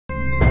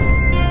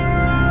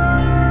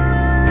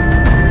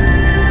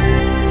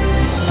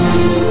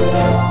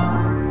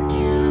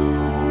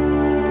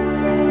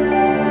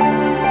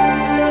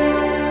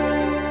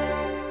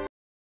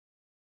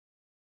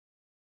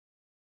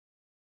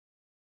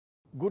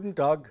Guten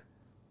Tag.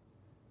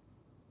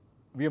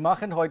 Wir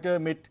machen heute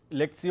mit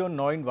Lektion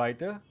 9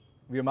 weiter.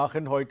 Wir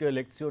machen heute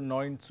Lektion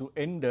 9 zu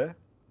Ende.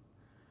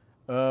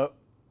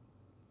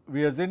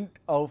 Wir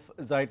sind auf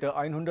Seite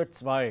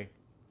 102.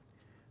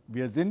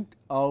 Wir sind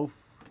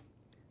auf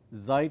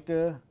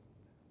Seite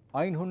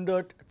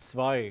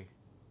 102.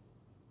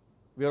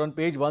 We are on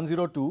page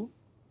 102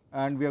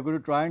 and we are going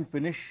to try and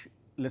finish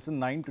lesson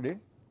 9 today.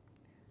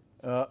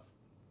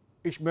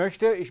 Ich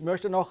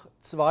möchte noch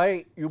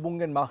zwei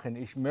Übungen machen.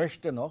 Ich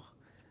möchte noch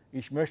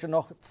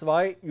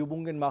zwei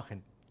Übungen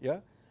machen.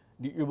 Ja?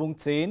 Die Übung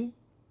 10,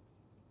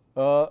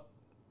 A,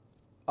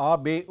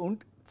 B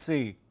und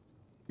C.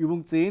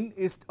 Übung 10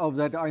 ist auf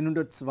Seite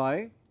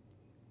 102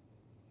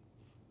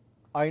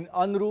 ein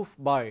Anruf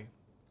bei.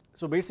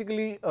 So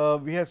basically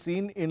we have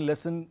seen in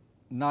lesson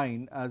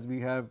 9, as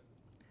we have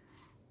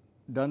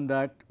done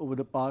that over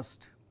the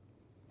past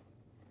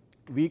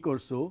week or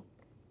so,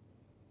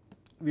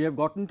 we have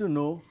gotten to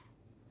know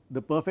the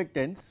perfect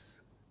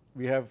tense.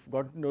 We have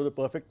gotten to know the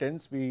perfect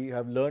tense. We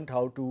have learned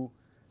how to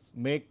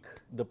make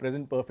the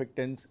present perfect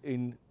tense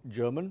in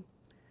German.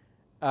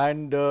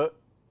 And the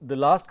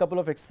last couple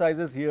of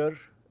exercises here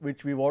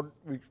which we would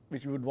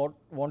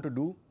want to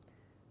do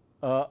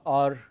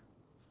are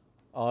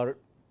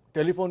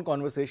telephone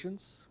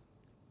conversations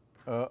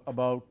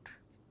about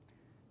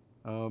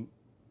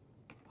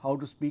how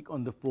to speak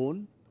on the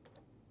phone,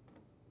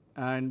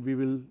 and we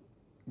will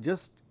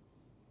just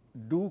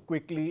do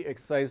quickly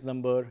exercise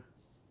number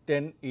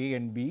 10a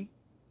and b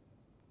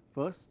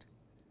first.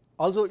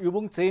 Also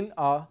Übung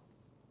 10a,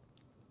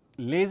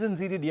 lesen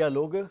Sie die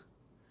Dialoge.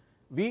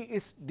 Wie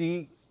ist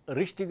die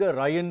richtige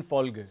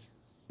Reihenfolge?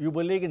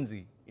 Überlegen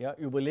Sie. Ja,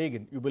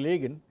 überlegen.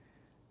 Überlegen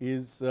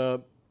is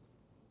a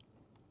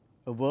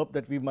verb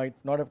that we might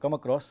not have come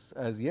across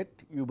as yet.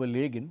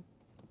 Überlegen.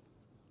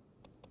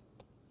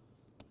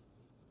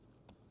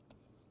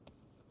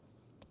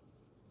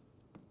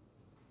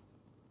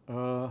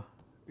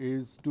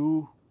 Is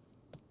to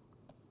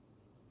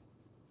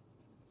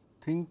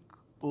think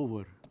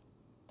over.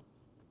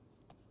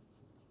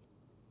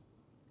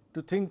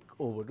 To think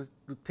over,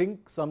 to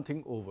think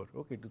something over.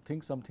 Okay, to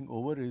think something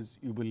over is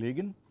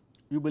überlegen.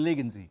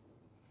 Überlegen Sie.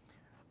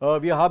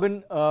 Wir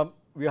haben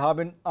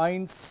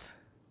 1,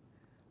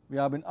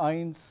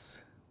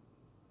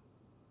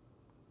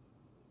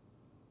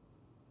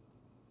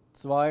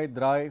 2,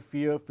 3,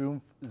 4,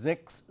 5,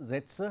 6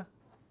 Sätze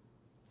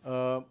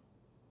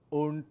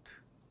und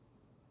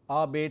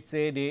A, B,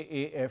 C, D,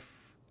 E, F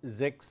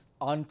 6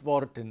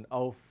 Antworten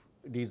auf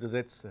diese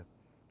Sätze.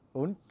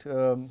 Und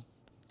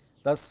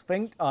das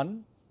fängt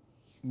an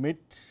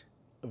mit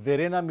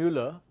Verena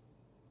Müller.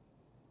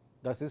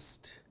 Das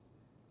ist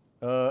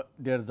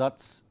der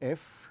Satz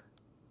F.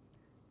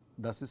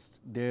 Das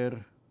ist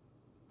der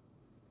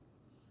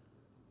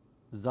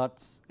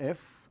Satz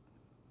F.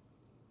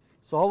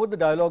 So how would the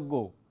dialogue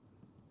go?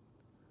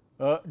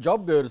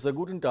 Jobbörse,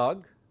 guten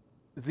Tag.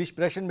 Sie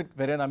sprechen mit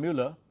Verena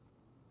Müller.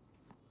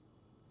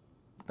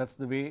 That's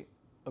the way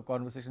a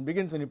conversation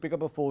begins. When you pick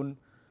up a phone,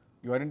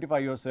 you identify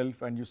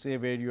yourself and you say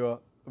where you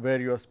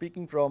are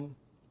speaking from.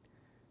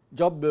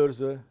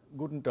 Jobbörse,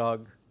 guten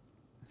Tag.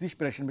 Sie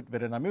sprechen mit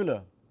Verena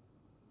Müller.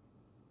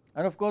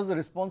 And of course the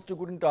response to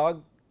guten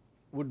Tag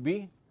would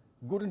be,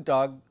 guten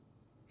Tag,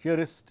 hier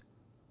ist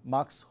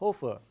Max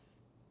Hofer.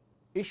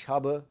 Ich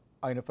habe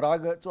eine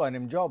Frage zu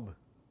einem Job.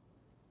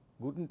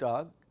 Guten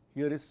Tag,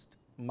 hier ist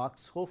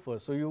Max Hofer.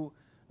 So you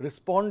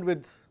respond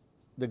with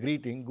the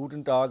greeting,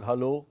 guten Tag,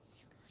 hallo.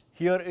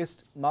 Hier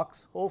ist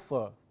Max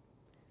Hofer.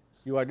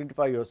 You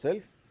identify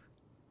yourself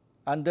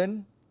and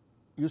then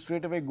you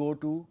straight away go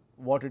to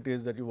what it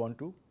is that you want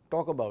to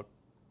talk about.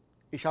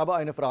 Ich habe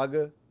eine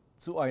Frage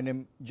zu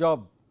einem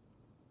Job.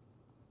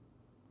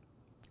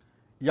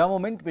 Ja,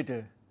 Moment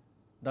bitte.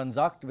 Dann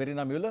sagt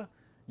Verena Müller,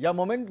 ja,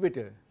 Moment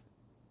bitte.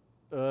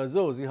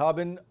 So, Sie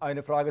haben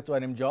eine Frage zu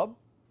einem Job?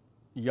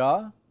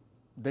 Ja.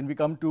 Then we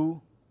come to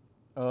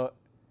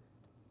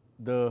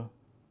the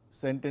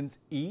sentence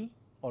E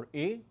or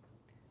A.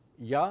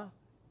 Ja,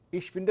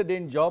 ich finde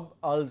den Job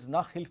als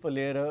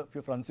Nachhilfelehrer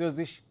für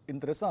Französisch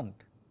interessant.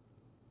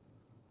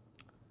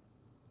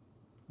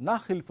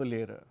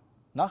 Nachhilfelehrer.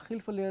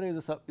 Nachhilfelehrer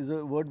is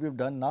a word we have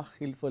done,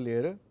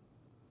 Nachhilfelehrer.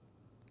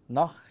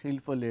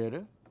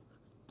 Nachhilfelehrer.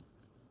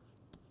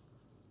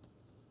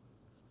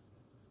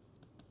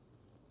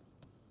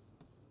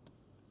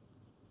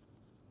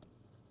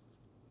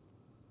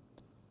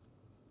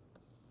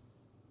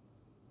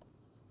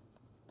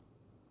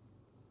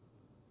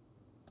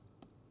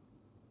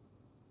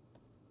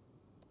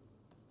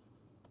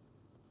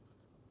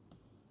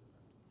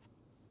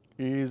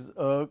 Is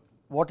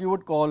what you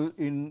would call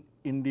in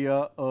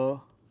India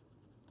a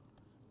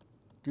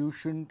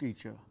tuition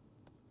teacher.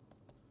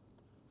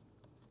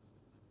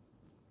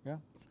 Yeah,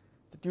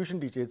 it's a tuition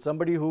teacher. It's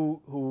somebody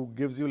who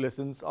gives you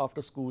lessons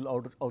after school,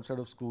 outside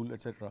of school,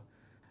 etc.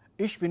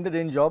 Ich finde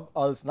den Job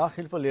als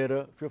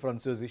Nachhilfelehrer für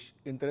Französisch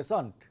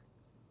interessant.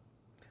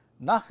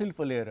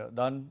 Nachhilfelehrer,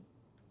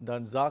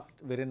 dann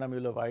sagt Verena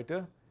Müller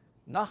weiter,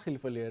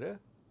 Nachhilfelehrer,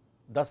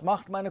 das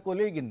macht meine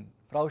Kollegin,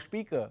 Frau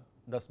Spieker,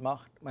 das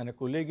macht meine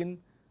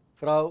Kollegin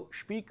Frau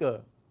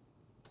Speaker.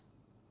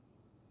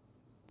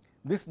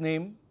 This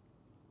name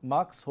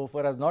Max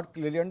Hofer has not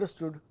clearly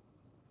understood.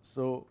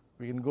 So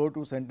we can go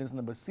to sentence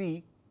number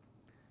C.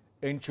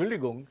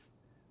 Entschuldigung,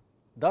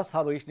 das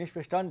habe ich nicht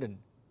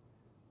verstanden.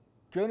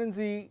 Können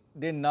Sie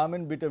den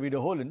Namen bitte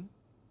wiederholen?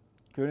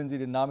 Können Sie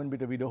den Namen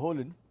bitte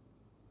wiederholen?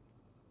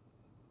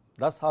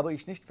 Das habe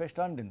ich nicht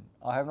verstanden.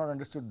 I have not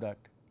understood that.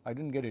 I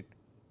didn't get it.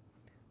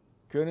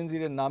 Können Sie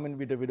den Namen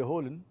bitte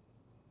wiederholen?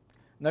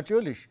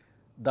 Natürlich,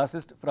 das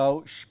ist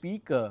Frau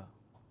Speaker.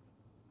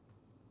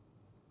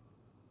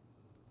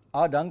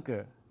 Ah,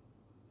 danke.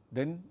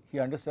 Then he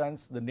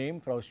understands the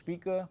name Frau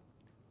Speaker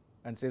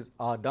and says,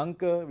 ah,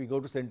 danke. We go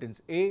to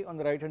sentence A on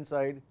the right hand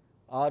side.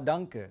 Ah,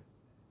 danke.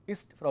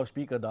 Ist Frau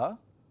Speaker da?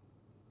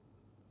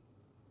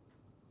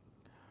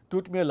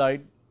 Tut mir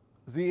leid,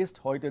 sie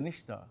ist heute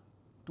nicht da.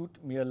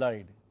 Tut mir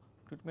leid.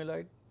 Tut mir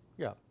leid?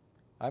 Ja,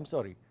 I'm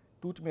sorry.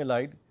 Tut mir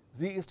leid,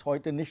 sie ist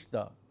heute nicht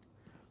da.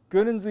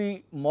 Können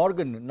Sie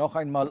morgen noch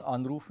einmal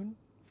anrufen?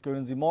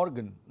 Können Sie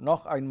morgen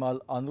noch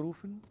einmal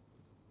anrufen?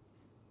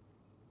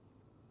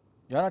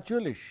 Ja,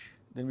 natürlich.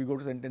 Then we go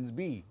to sentence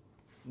B.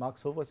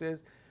 Max Hofer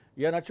says,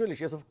 ja, natürlich,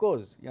 yes, of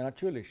course, ja,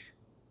 natürlich.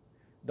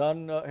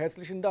 Dann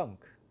herzlichen Dank.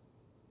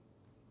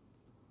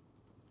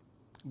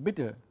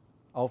 Bitte,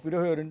 auf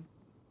Wiederhören.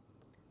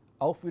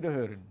 Auf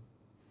Wiederhören.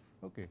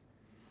 Okay.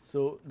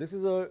 So this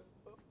is a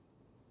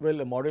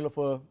model of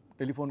a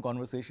telephone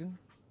conversation,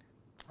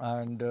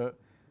 and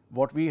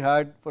what we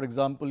had, for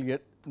example,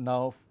 yet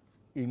now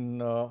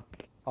in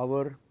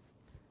our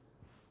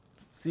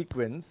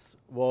sequence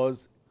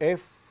was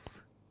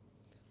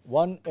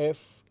F1,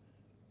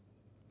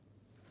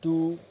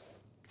 F2,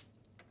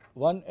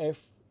 1F,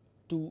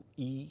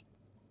 2E,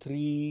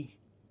 3C,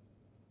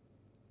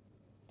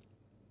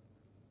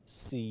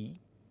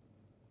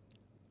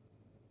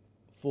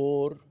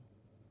 4A,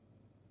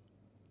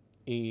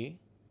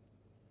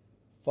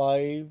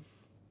 5B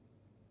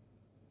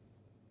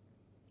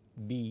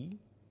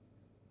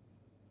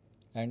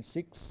and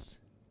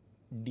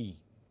 6D.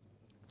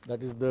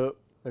 That is the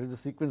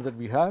sequence that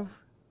we have,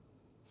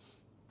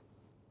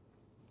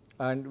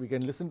 and we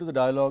can listen to the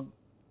dialogue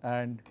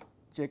and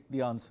check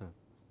the answer.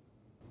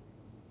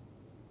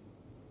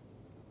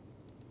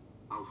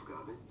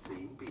 Aufgabe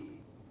 10b.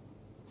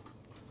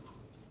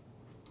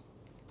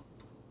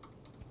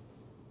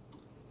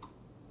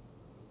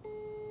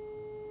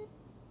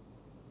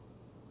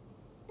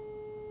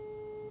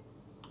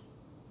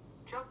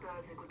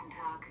 Jobbörse, guten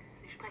Tag.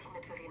 Sie sprechen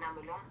mit Verena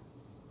Müller.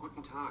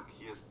 Guten Tag,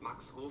 hier ist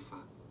Max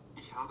Hofer.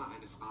 Ich habe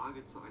eine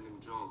Frage zu einem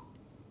Job.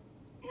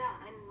 Ja,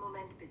 einen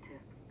Moment bitte.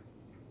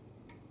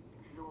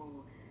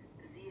 So,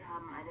 Sie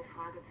haben eine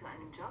Frage zu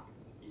einem Job?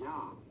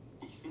 Ja,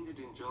 ich finde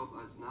den Job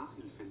als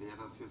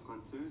Nachhilfelehrer für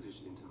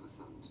Französisch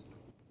interessant.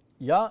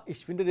 Ja,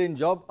 ich finde den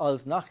Job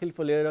als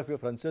Nachhilfelehrer für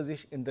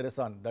Französisch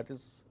interessant. That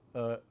is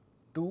 2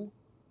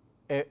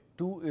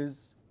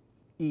 is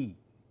E.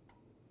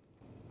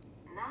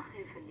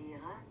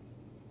 Nachhilfelehrer?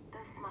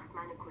 Das macht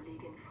meine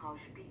Kollegin Frau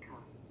Speaker.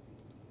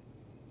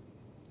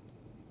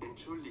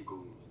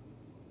 Entschuldigung,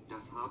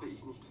 das habe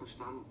ich nicht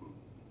verstanden.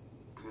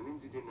 Können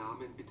Sie den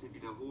Namen bitte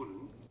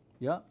wiederholen?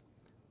 Ja,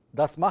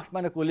 das macht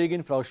meine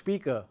Kollegin Frau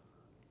Speaker.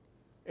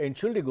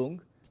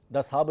 Entschuldigung,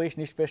 das habe ich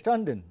nicht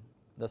verstanden.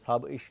 Das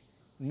habe ich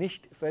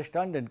nicht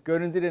verstanden.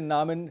 Können Sie den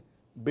Namen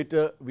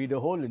bitte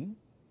wiederholen?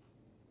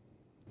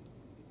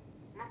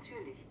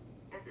 Natürlich,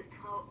 das ist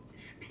Frau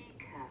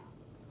Speaker.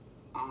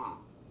 Ah,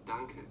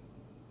 danke.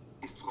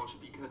 Ist Frau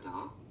Speaker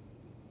da?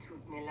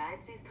 Tut mir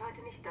leid, sie ist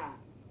heute nicht da.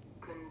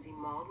 Können Sie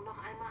morgen noch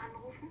einmal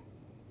anrufen?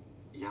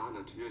 Ja,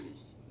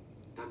 natürlich.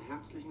 Dann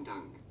herzlichen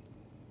Dank.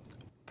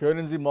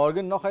 Können Sie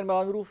morgen noch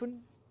einmal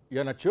anrufen?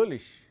 Ja,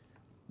 natürlich.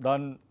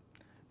 Dann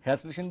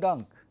herzlichen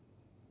Dank.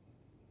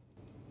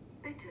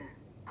 Bitte,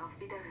 auf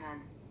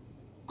Wiederhören.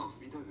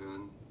 Auf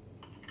Wiederhören.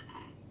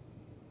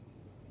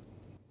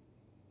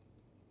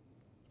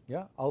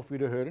 Yeah, auf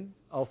Wiederhören,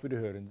 auf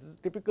Wiederhören. This is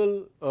a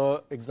typical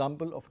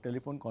example of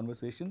telephone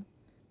conversation.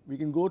 We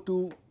can go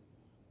to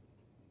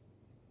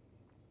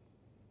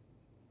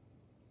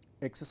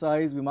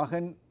exercise. Wir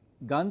machen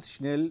ganz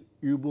schnell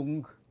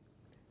Übung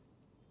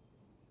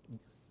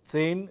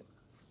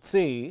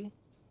 10c.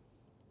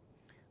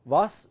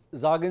 Was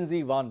sagen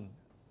Sie wann?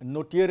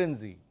 Notieren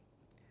Sie.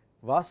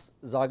 Was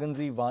sagen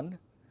Sie wann?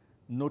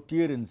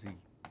 Notieren Sie.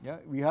 Yeah,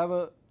 we have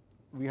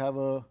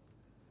a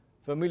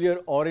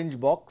familiar orange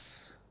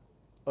box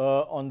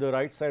on the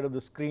right side of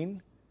the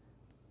screen.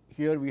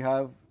 Here we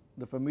have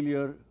the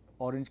familiar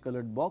orange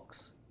colored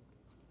box,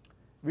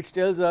 which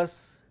tells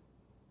us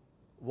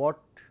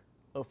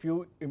a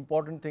few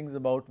important things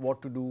about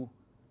what to do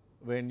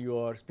when you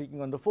are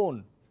speaking on the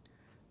phone.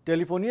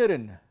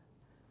 Telefonieren.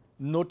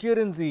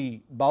 Notieren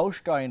Sie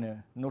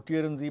Bausteine.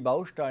 Notieren Sie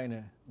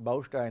Bausteine.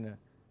 Bausteine.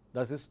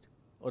 Das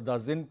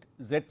sind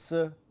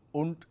Sätze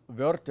und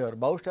Wörter.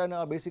 Bausteine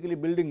are basically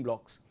building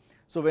blocks.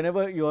 So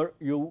whenever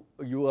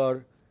you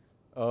are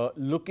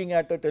looking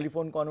at a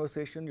telephone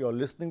conversation, you are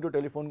listening to a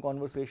telephone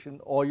conversation,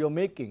 or you are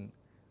making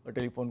a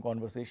telephone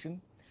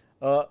conversation,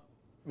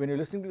 when you're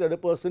listening to the other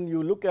person,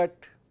 you look at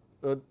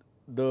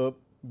the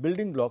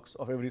building blocks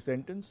of every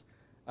sentence,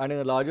 and in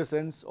a larger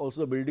sense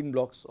also the building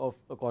blocks of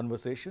a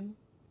conversation.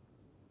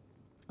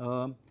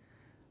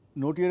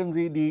 Notieren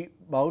Sie die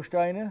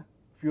Bausteine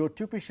für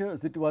typische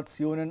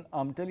Situationen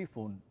am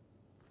Telefon.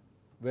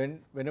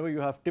 Whenever you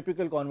have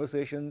typical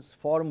conversations,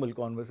 formal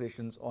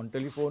conversations on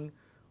telephone,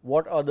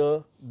 what are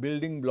the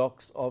building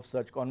blocks of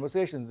such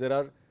conversations? There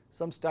are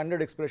some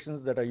standard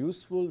expressions that are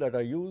useful, that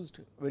are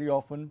used very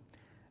often,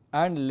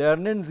 and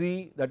lernen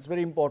Sie, that is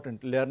very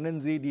important, lernen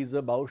Sie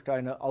diese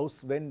Bausteine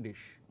auswendig.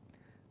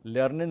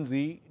 Lernen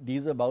Sie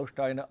diese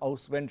Bausteine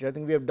auswendig. I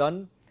think we have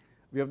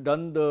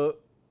done the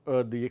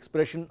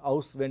expression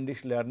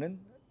auswendig lernen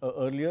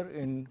earlier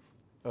in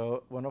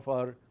one of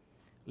our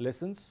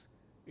lessons.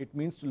 It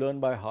means to learn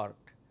by heart.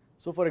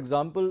 So, for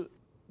example,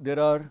 there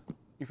are,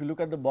 if you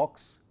look at the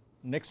box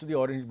next to the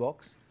orange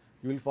box,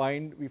 you will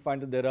find, we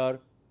find that there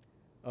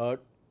are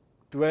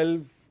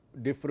 12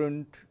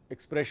 different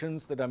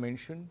expressions that are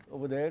mentioned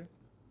over there,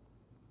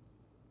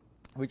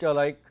 which are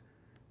like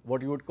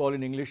what you would call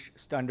in English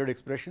standard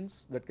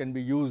expressions that can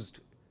be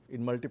used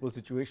in multiple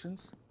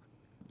situations.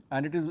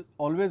 And it is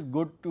always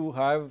good to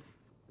have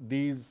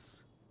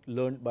these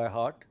learned by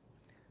heart,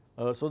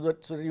 so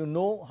that you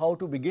know how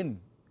to begin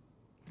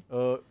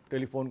a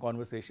telephone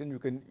conversation.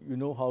 You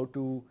know how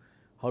to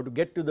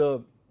get to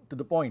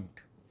the point,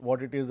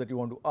 what it is that you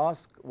want to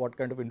ask, what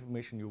kind of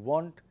information you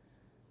want,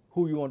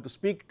 who you want to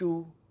speak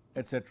to,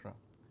 etc.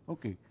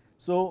 Okay.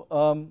 So,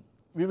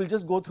 we will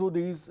just go through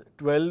these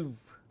 12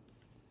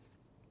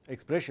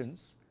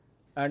 expressions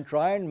and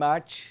try and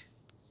match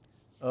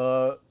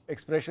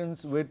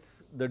expressions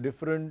with the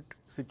different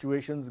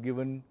situations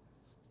given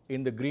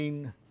in the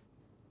green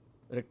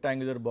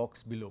rectangular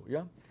box below.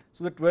 Yeah.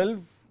 So, the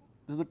 12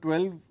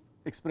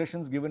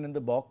 expressions given in the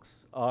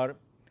box are: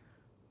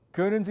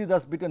 Können Sie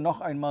das bitte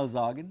noch einmal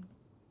sagen?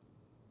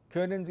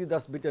 Können Sie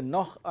das bitte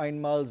noch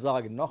einmal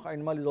sagen? Noch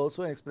einmal is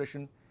also an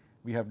expression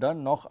we have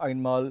done. Noch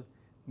einmal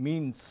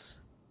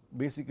means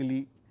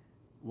basically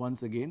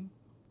once again.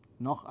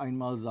 Noch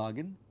einmal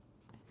sagen.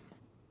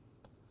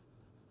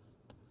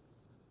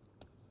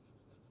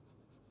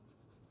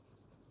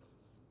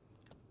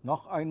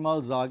 Noch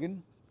einmal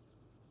sagen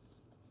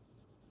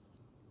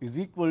is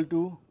equal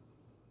to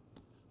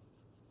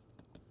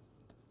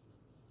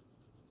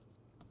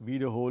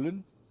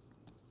wiederholen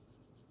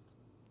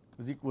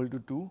is equal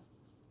to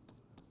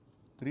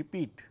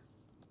repeat,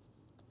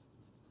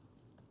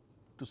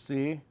 to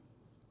say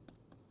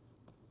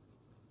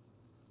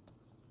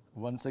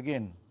once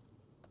again.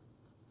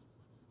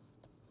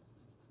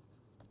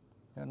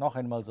 Ja, noch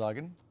einmal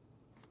sagen.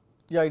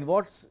 Yeah, in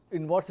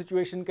what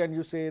situation can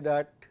you say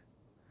that?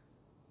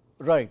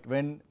 Right,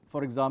 when,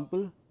 for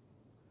example,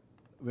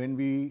 when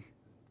we,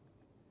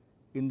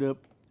 in the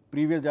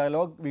previous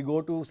dialogue, we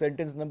go to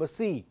sentence number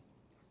C,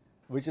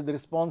 which is the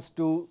response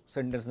to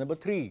sentence number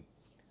 3.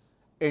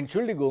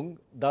 Entschuldigung,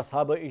 das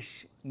habe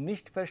ich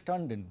nicht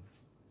verstanden.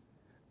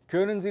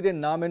 Können Sie den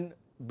Namen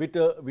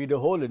bitte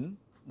wiederholen?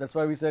 That's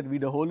why we said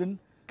wiederholen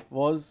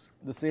was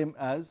the same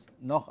as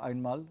noch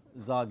einmal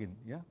sagen.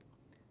 Yeah,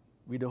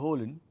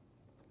 wiederholen.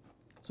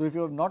 So, if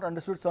you have not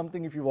understood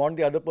something, if you want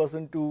the other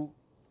person to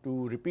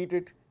repeat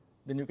it,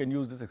 then you can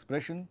use this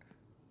expression.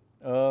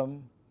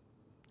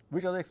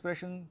 Which other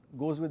expression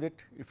goes with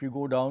it? If you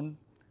go down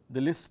the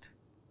list,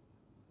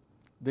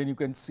 then you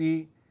can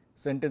see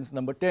sentence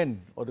number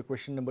 10 or the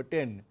question number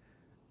 10.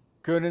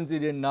 Können Sie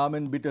den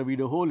Namen bitte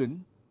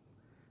wiederholen?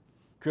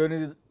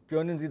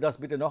 Können Sie das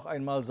bitte noch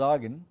einmal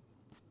sagen?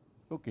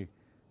 Okay.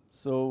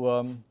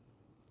 So,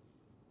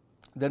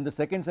 then the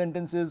second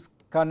sentence is: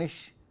 Kann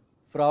ich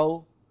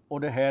Frau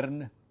oder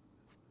Herrn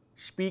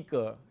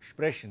Speaker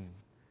sprechen?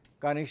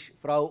 Kann ich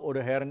Frau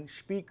oder Herrn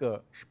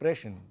Speaker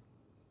sprechen?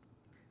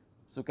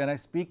 So, can I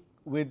speak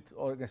with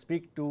or can I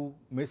speak to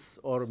Miss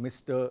or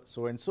Mr.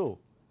 so and so?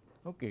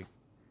 Okay.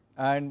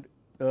 And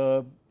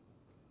a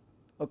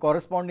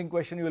corresponding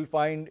question you will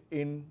find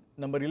in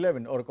number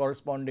 11, or a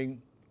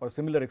corresponding or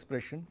similar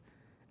expression: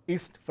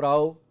 Ist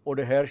Frau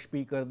oder Herr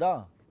Speaker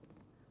da?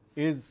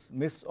 Is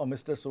Miss or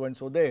Mr. so and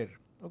so there?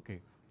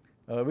 Okay.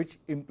 Which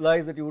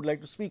implies that you would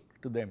like to speak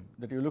to them,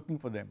 that you are looking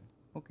for them.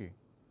 Okay.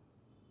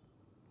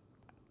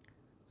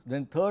 So,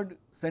 then third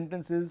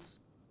sentence is: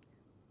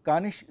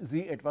 Kann ich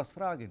Sie etwas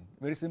fragen?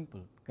 Very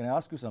simple. Can I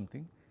ask you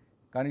something?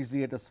 Kann ich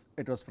Sie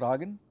etwas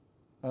fragen?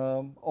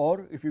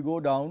 Or if you go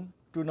down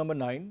to number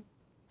 9,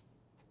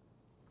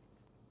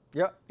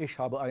 ja, ich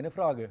habe eine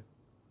Frage.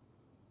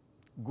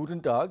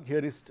 Guten Tag,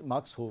 hier ist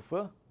Max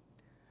Hofer.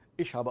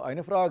 Ich habe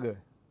eine Frage.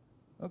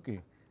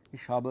 Okay,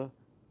 ich habe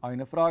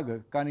eine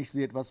Frage. Kann ich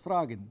Sie etwas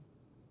fragen?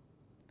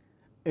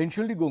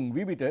 Entschuldigung,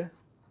 wie bitte?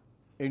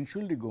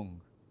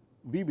 Entschuldigung,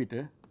 wie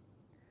bitte?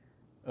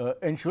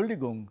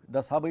 Entschuldigung,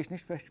 das habe ich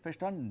nicht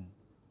verstanden.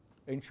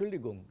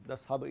 Entschuldigung,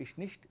 das habe ich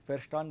nicht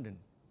verstanden.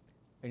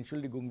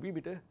 Entschuldigung, wie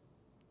bitte?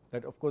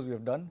 That of course we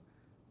have done.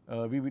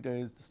 Wie bitte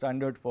is the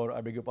standard for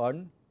I beg your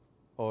pardon,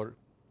 or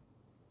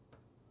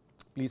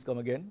please come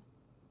again,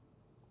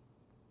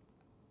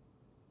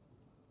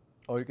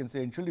 or you can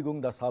say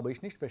Entschuldigung, das habe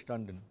ich nicht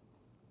verstanden.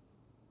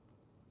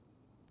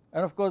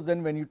 And of course,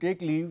 then when you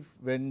take leave,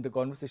 when the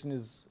conversation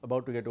is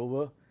about to get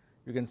over,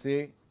 you can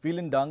say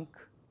vielen Dank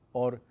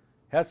or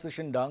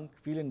herzlichen Dank,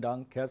 vielen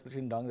Dank,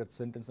 herzlichen Dank, that's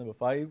sentence number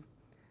 5.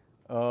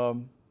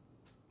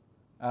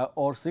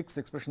 Or 6,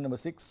 expression number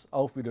 6,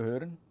 auf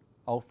Wiederhören,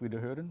 auf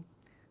Wiederhören.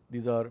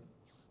 These are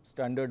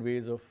standard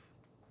ways of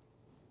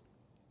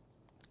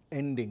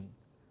ending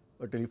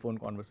a telephone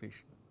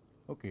conversation.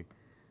 Okay.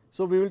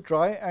 So we will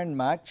try and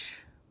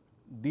match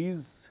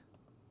these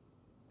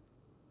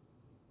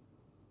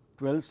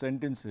 12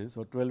 sentences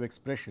or 12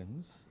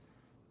 expressions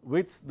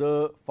with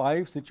the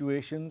 5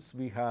 situations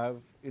we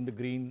have in the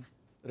green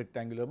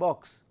rectangular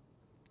box.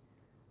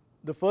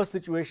 The first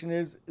situation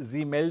is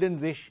Sie melden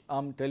sich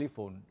am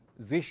Telefon.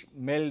 Sich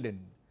melden.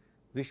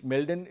 Sich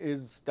melden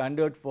is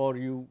standard for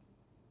you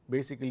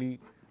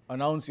basically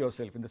announce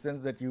yourself in the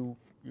sense that you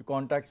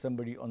contact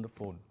somebody on the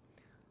phone.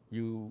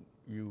 You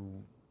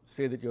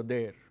say that you're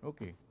there.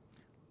 Okay.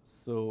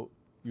 So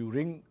you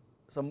ring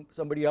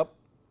somebody up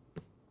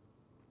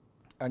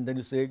and then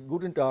you say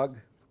Guten Tag.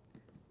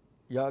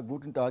 Ja,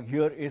 guten Tag,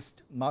 hier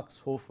ist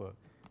Max Hofer.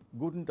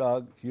 Guten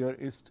Tag, hier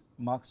ist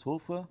Max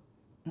Hofer.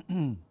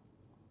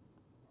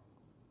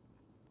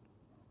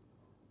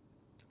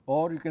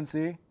 Or you can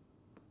say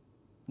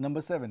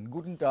number 7,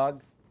 Guten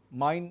Tag,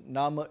 mein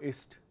Name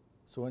ist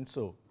so and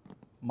so.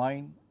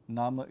 Mein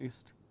Name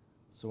ist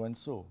so and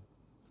so.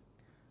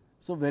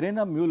 So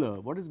Verena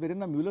Müller, what is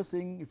Verena Müller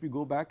saying? If you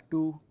go back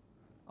to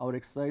our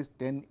exercise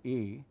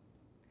 10a,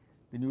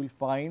 then you will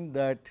find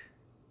that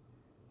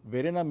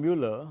Verena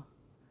Müller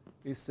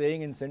is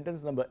saying in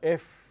sentence number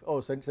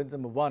sentence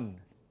number 1,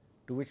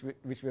 to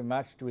which we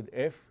matched with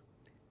F.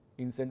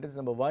 In sentence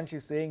number 1, she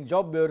is saying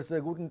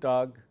Jobbörse, Guten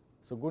Tag.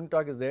 So Guten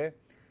Tag is there.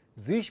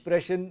 Sie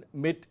sprechen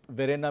mit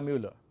Verena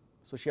Müller.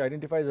 So she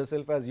identifies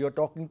herself as you are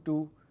talking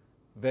to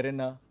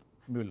Verena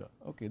Müller.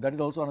 Okay, that is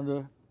also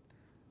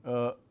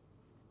another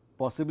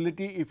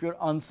possibility if you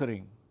are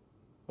answering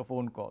a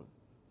phone call.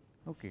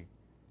 Okay,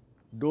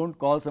 don't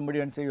call somebody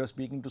and say you are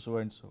speaking to so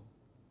and so.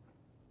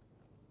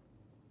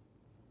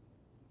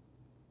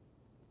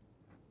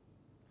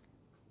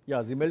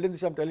 Ja, Sie melden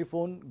sich am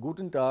Telefon.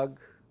 Guten Tag,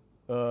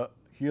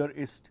 hier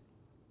ist,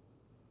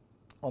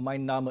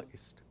 mein Name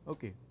ist.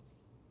 Okay.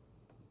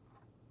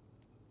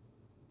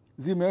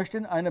 Sie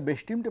möchten eine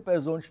bestimmte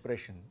Person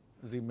sprechen.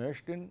 Sie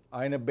möchten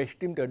eine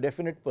bestimmte,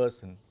 definite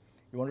person.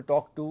 You want to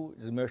talk to,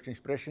 Sie möchten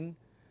sprechen,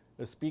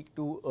 speak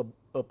to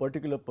a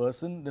particular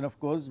person. Then of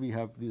course we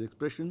have this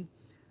expression.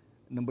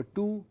 Number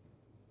 2,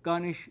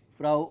 kann ich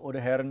Frau oder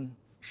Herrn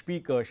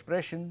Speaker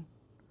sprechen?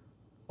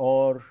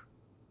 Or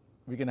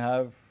we can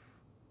have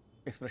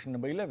expression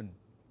number 11.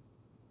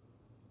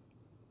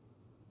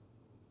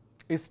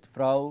 Ist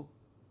Frau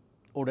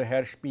oder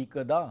Herr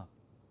Speaker da?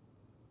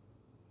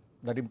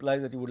 That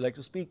implies that you would like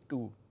to speak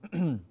to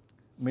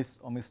Miss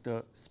or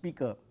Mr.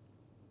 Speaker.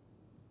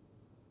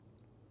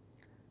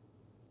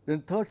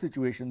 Then third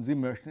situation, Sie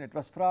möchten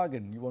etwas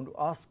fragen. You want to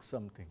ask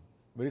something.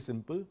 Very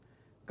simple.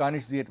 Kann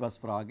ich Sie etwas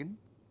fragen?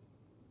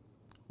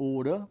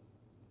 Oder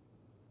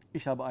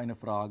ich habe eine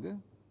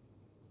Frage.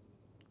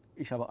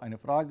 Ich habe eine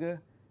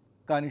Frage.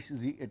 Kann ich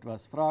Sie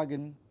etwas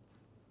fragen?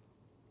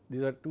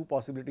 These are 2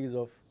 possibilities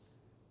of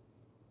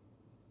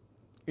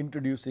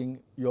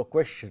introducing your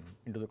question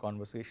into the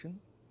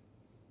conversation.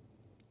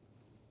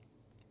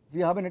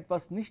 Sie haben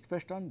etwas nicht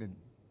verstanden.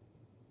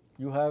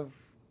 You have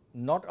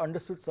not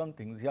understood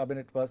something. Sie haben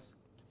etwas.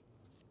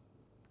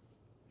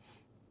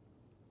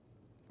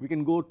 We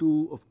can go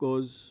to, of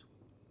course,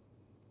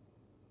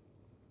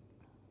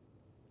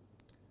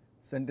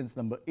 sentence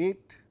number 8.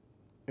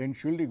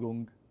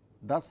 Entschuldigung,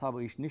 das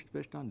habe ich nicht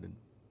verstanden.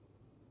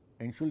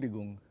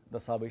 Entschuldigung,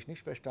 das habe ich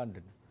nicht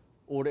verstanden.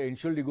 Oder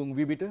Entschuldigung,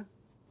 wie bitte?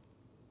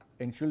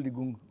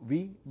 Entschuldigung,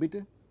 wie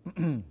bitte?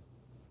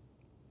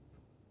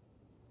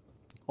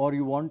 Or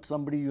you want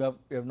somebody, you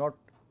have not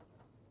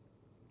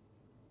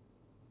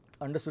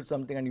understood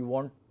something and you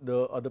want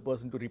the other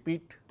person to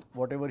repeat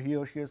whatever he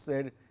or she has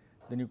said,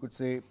 then you could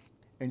say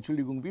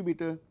Entschuldigung, wie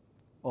bitte?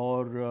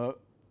 Or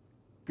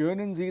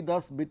können Sie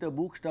das bitte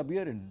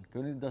buchstabieren?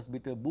 Können Sie das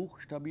bitte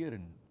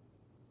buchstabieren?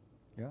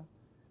 Ja?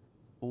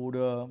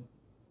 Oder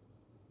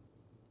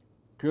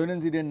können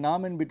Sie den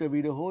Namen bitte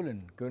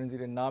wiederholen? Können Sie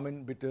den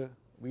Namen bitte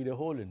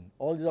wiederholen?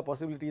 All these are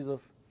possibilities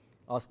of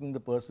asking the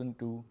person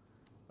to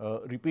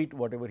repeat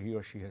whatever he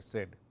or she has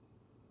said.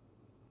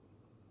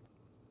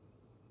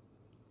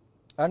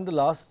 And the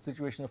last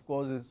situation, of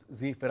course, is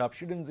Sie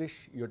verabschieden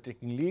sich, you are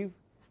taking leave.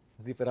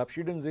 Sie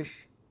verabschieden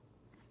sich.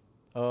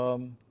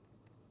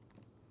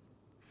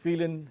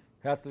 Vielen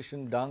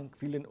herzlichen Dank,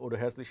 vielen oder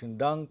herzlichen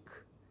Dank,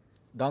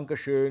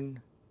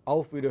 Dankeschön,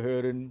 auf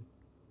Wiederhören,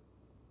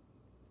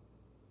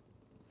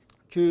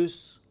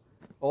 Tschüss.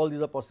 All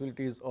these are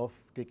possibilities of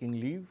taking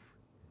leave.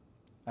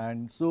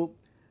 And so,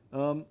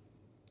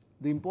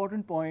 the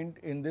important point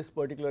in this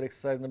particular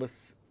exercise number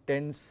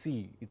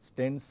 10C, it's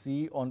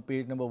 10C on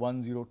page number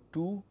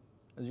 102,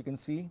 as you can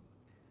see,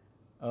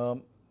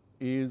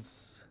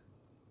 is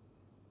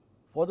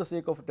for the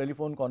sake of a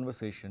telephone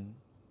conversation,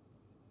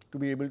 to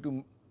be able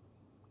to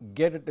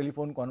get a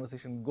telephone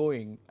conversation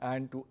going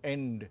and to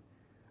end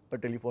a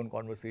telephone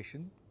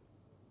conversation,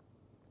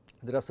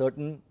 there are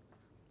certain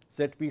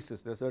set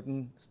pieces, there are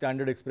certain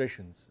standard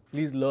expressions.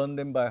 Please learn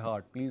them by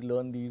heart. Please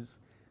learn these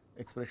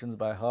expressions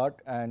by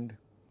heart and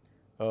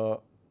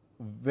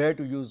where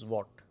to use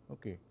what,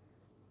 okay,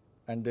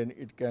 and then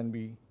it can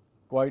be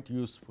quite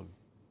useful.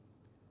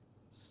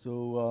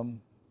 So,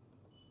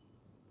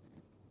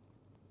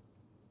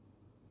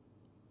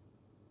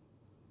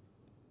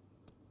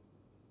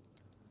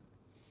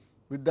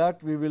 with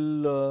that we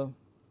will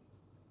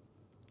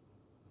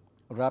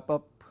wrap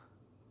up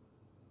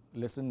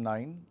lesson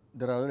 9.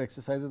 There are other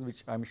exercises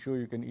which I am sure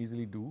you can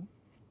easily do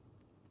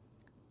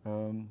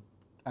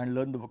and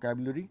learn the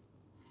vocabulary.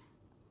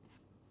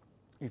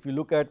 If you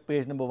look at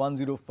page number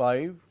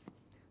 105,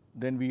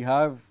 then we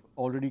have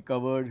already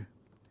covered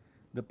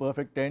the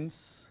perfect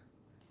tense,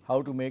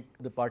 how to make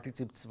the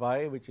partizip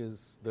zwei, which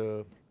is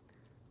the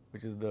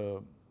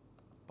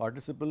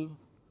participle.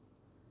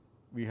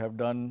 We have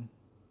done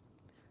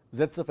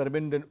Sätze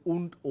verbinden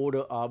und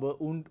oder aber.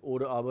 Und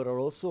oder aber are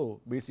also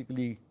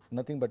basically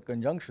nothing but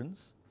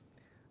conjunctions,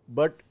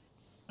 but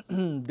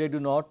they do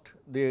not,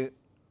 they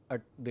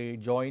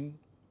join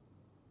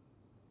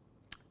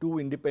two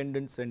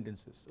independent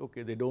sentences,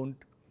 okay, they don't,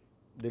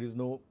 there is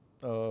no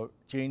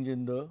change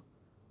in the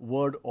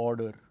word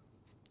order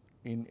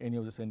in any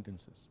of the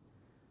sentences.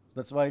 So,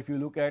 that is why if you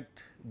look at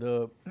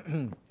the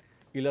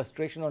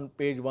illustration on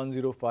page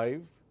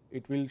 105,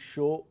 it will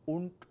show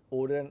und,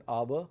 oder and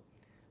aber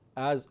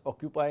as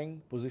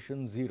occupying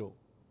position 0,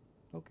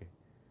 okay.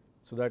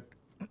 So, that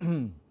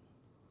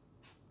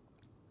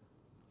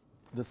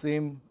the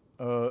same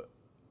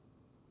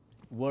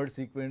word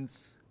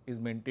sequence is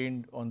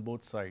maintained on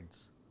both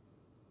sides.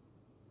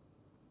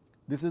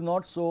 This is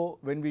not so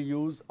when we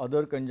use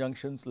other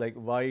conjunctions like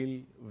while,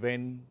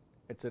 when,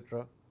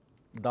 etc.,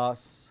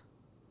 das,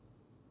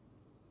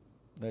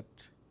 that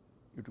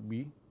you to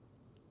be.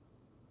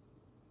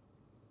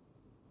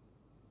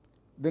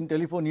 Then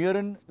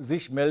telefonieren,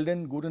 sich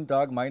melden, guten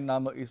Tag, mein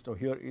Name ist oder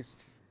hier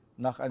ist,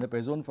 nach einer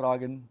Person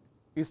fragen,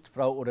 ist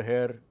Frau oder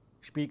Herr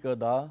Speaker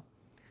da,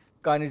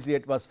 kann ich Sie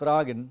etwas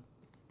fragen,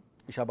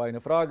 ich habe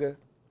eine Frage,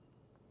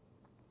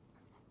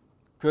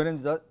 können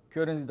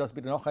Sie das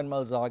bitte noch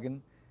einmal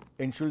sagen,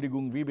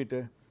 Entschuldigung, wie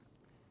bitte,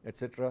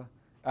 etc.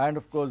 And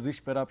of course,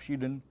 sich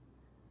verabschieden,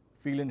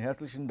 vielen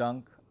herzlichen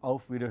Dank,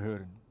 auf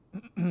Wiederhören.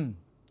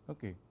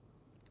 Okay,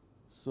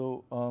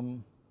 so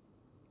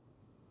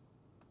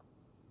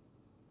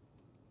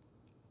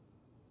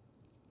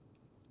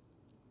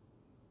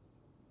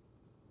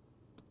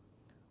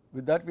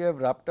with that we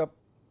have wrapped up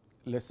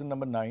lesson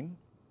number 9,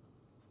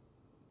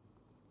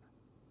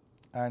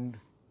 and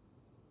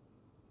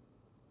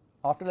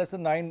after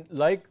lesson 9,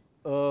 like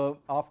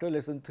after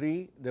lesson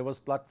 3 there was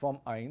platform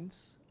 1,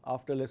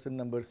 after lesson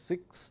number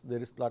 6 there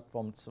is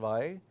platform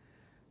 2,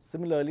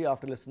 similarly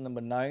after lesson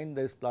number 9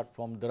 there is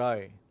platform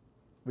 3,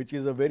 which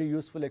is a very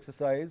useful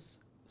exercise.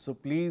 So,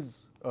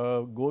 please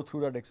go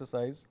through that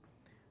exercise.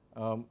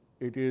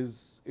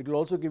 It will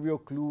also give you a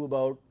clue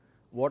about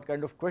what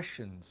kind of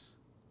questions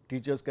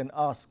teachers can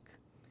ask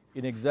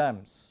in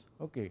exams,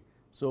 okay.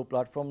 So,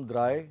 platform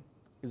 3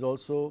 is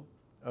also,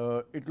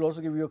 it will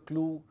also give you a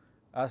clue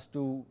as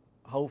to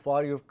how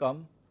far you have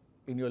come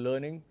in your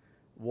learning,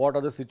 what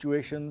are the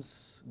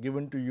situations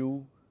given to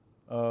you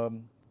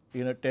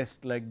in a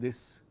test like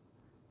this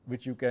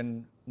which you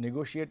can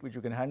negotiate, which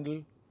you can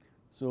handle.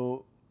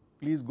 So,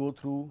 please go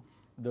through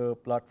the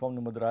platform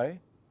number 3.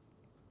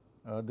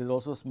 There is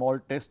also a small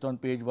test on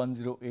page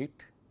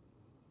 108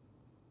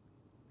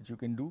 which you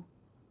can do.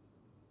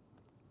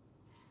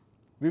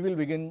 We will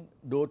begin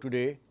though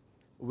today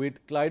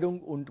with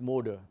Kleidung und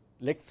Mode,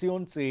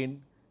 Lektion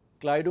 10,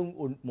 Kleidung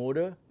und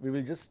Mode. We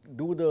will just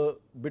do the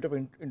bit of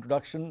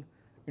introduction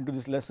into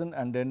this lesson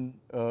and then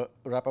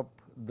wrap up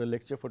the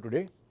lecture for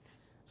today.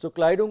 So,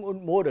 Kleidung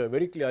und Mode,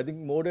 very clear. I think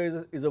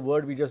Mode is a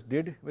word we just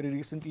did very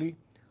recently.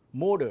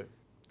 Mode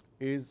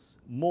is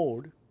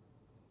mode.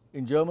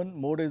 In German,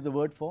 Mode is the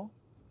word for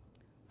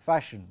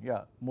fashion.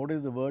 Yeah, Mode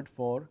is the word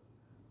for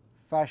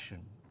fashion.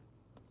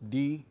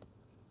 Die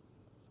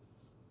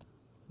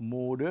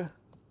Mode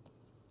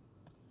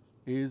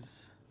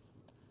is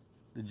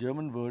the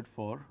German word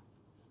for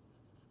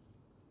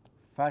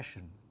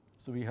fashion.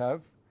 So, we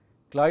have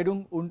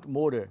Kleidung und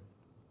Mode,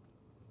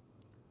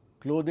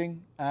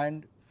 clothing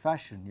and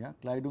fashion, yeah,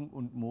 Kleidung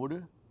und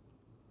Mode,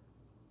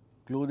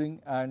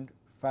 clothing and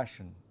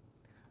fashion.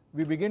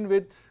 We begin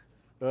with,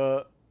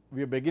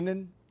 wir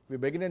beginnen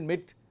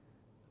mit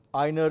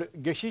einer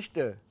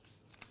Geschichte,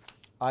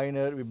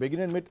 wir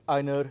beginnen mit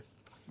einer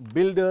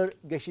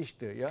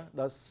Bildergeschichte, yeah,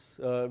 that's,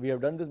 we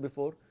have done this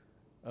before,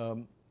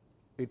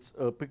 it's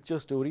a picture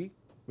story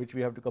which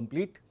we have to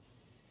complete.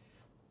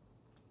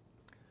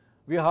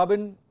 Wir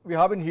haben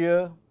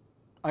hier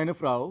eine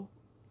Frau,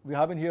 wir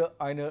haben hier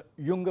eine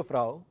junge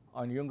Frau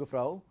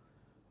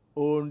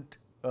und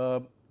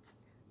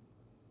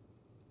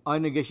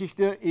eine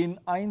Geschichte in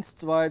 1,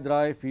 2,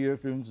 3, 4,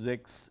 5,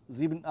 6,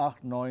 7,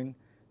 8, 9,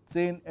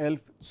 10,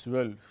 11,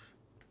 12.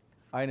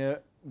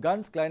 Eine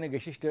ganz kleine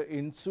Geschichte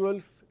in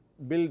 12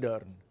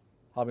 Bildern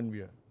haben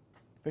wir.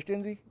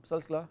 Verstehen Sie? Ist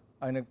alles klar?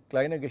 Eine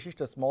kleine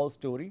Geschichte, small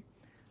story.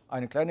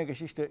 Eine kleine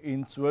Geschichte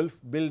in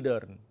 12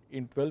 Bildern,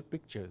 in 12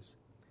 pictures.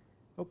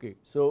 Okay,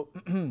 so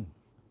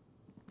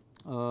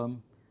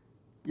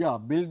ja,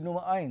 Bild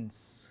Nummer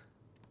 1.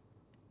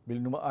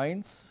 Bild Nummer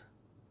 1.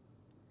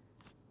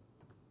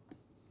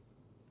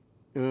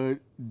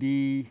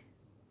 Die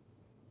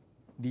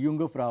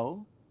junge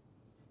Frau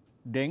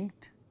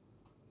denkt,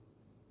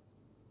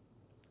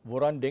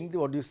 woran denkt?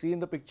 What do you see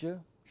in the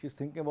picture? She's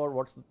thinking about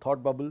what's the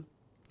thought bubble.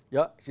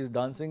 Yeah, she's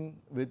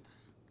dancing with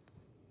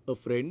a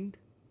friend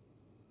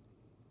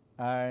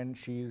and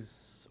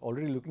she's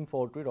already looking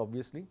forward to it,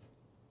 obviously,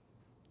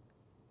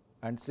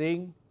 and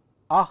saying,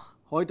 ach,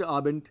 heute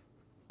Abend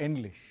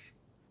endlich.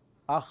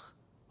 Ach,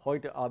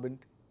 heute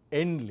Abend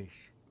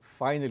endlich.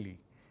 Finally.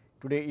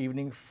 Today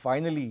evening,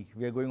 finally,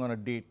 we are going on a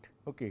date.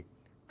 Okay,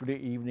 today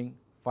evening,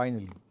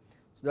 finally.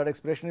 So that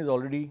expression is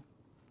already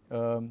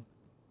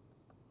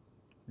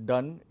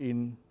done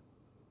in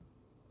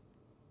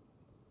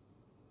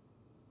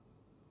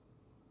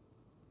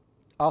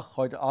ach,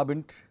 heute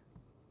Abend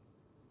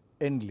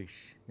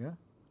endlich. Yeah?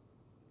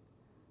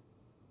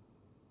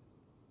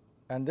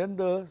 And then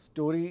the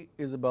story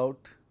is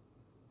about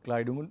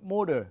Kleidung und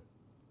Mode.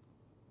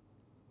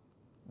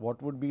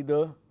 What would be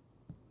the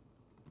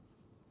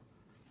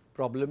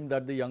problem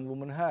that the young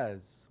woman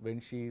has when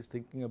she is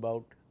thinking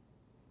about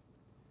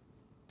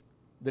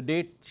the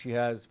date she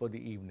has for the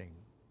evening?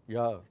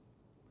 Yeah,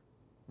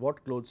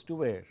 what clothes to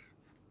wear?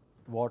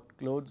 What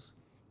clothes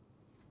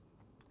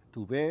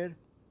to wear?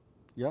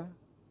 Yeah,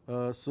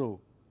 so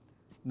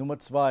Nummer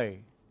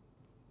 2.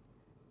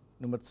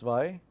 Nummer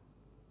 2.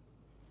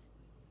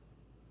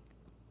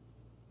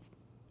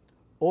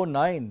 Oh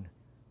nein,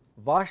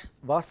 was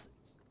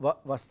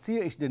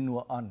ziehe ich denn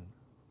nur an?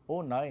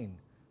 Oh nein,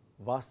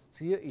 was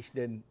ziehe ich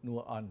denn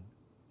nur an?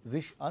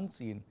 Sich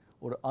anziehen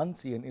oder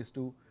anziehen is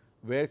to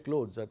wear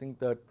clothes. I think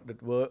that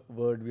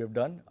word we have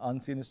done,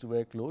 anziehen is to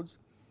wear clothes.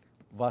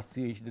 Was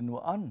ziehe ich denn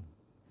nur an?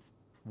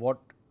 What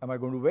am I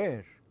going to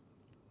wear?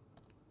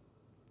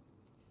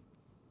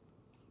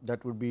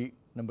 That would be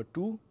number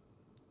 2.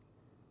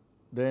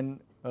 Then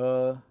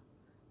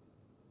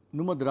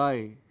Nummer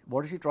 3.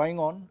 What is she trying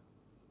on?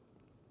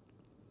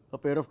 A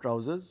pair of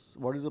trousers.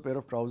 What is a pair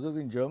of trousers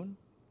in German?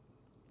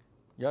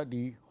 Yeah,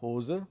 die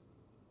Hose.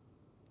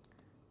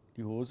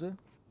 Die Hose.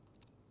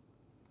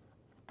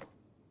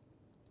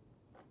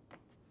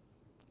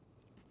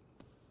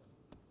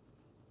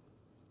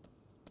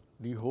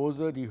 Die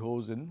Hose, die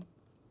Hosen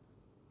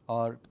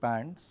are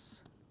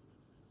pants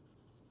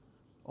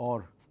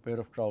or pair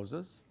of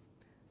trousers,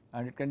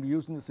 and it can be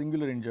used in the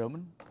singular in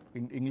German.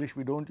 In English,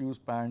 we don't use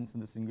pants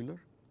in the singular.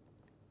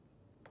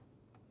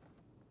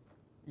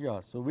 Yeah,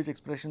 so which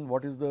expression,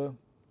 what is the?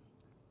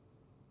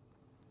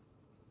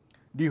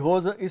 Die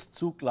Hose ist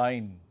zu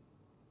klein.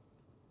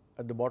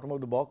 At the bottom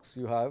of the box,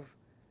 you have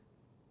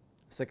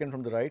second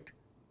from the right.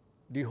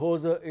 Die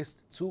Hose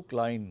ist zu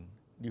klein.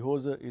 Die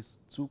Hose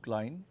ist zu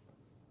klein.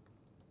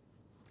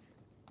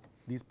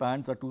 These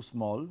pants are too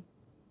small.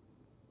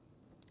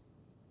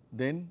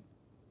 Then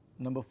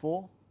number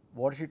 4,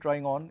 what is she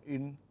trying on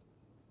in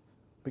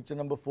picture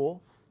number 4?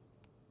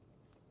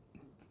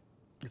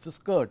 It's a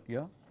skirt,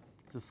 yeah?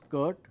 It's a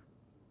skirt.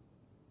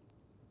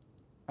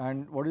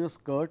 And what is a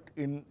skirt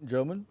in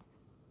German?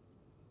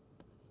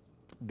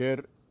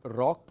 Der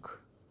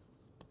Rock.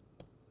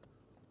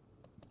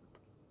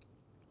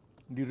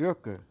 Die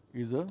Röcke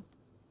is a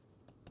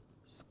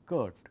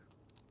skirt.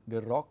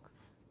 Der Rock,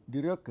 die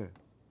Röcke.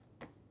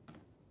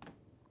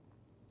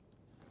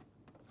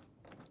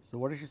 So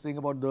what is she saying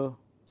about the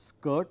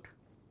skirt?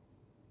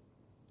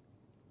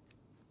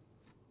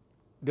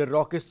 Der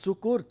Rock ist zu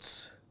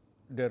kurz.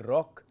 Der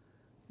Rock,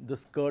 the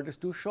skirt is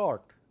too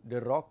short.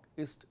 Der Rock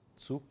ist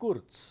zu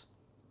kurz.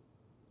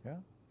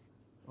 Ja?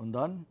 Und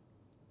dann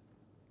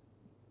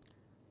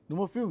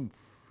Nummer 5.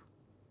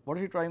 What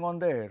is she trying on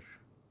there?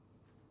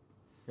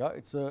 Yeah,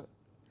 it's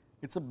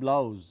a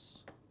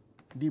blouse.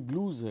 Die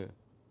Bluse.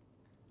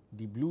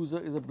 Die Bluse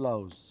is a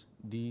blouse.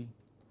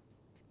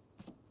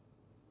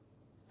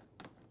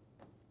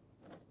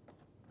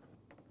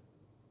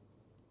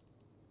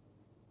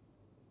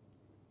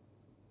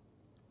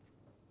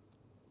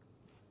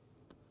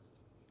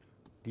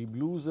 Die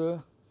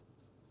Bluse,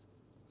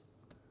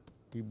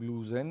 die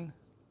Blusen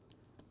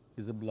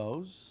is a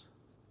blouse.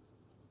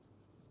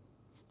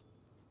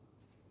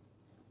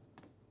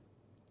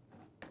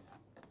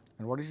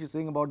 And what is she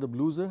saying about the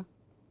Bluse?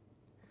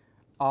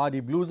 Ah,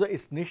 die Bluse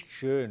ist nicht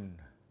schön.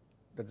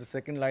 That's the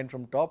second line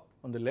from top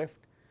on the left.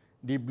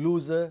 Die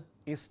Bluse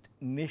ist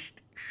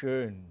nicht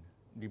schön.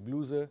 Die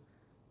Bluse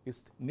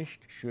ist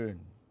nicht schön.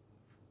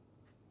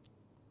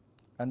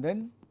 And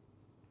then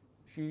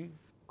she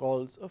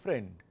calls a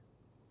friend.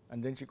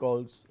 And then she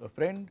calls a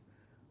friend,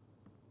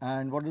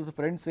 and what does the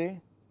friend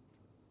say?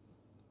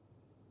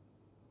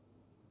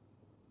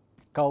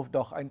 Kauf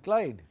doch ein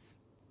Kleid.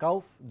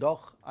 Kauf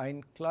doch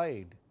ein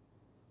Kleid.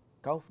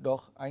 Kauf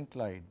doch ein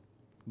Kleid.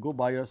 Go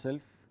buy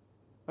yourself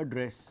a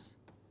dress.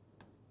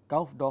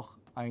 kauf doch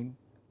ein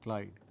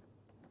Kleid.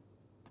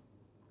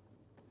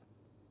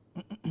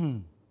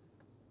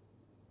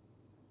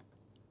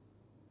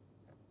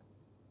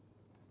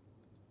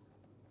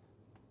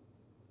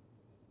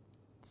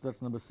 So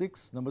that's number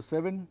 6. Number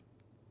 7.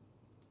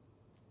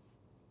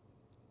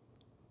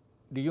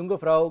 Die junge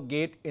Frau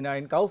geht in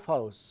ein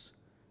Kaufhaus.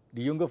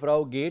 Die junge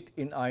Frau geht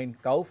in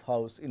ein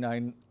Kaufhaus, in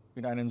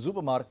einen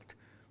Supermarkt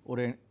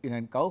oder in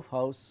ein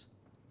Kaufhaus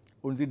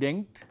und sie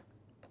denkt,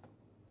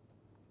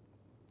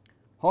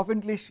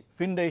 hoffentlich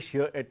finde ich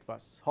hier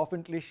etwas.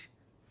 Hoffentlich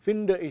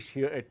finde ich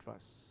hier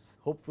etwas.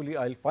 Hopefully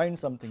I'll find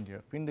something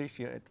here. Finde ich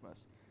hier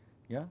etwas.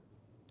 Ja?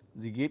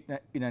 Sie geht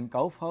in ein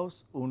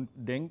Kaufhaus und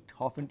denkt,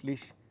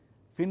 hoffentlich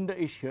finde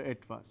ich hier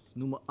etwas.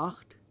 Nummer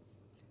 8.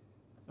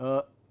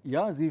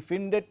 Ja, sie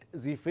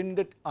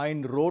findet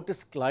ein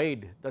rotes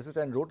Kleid. Das ist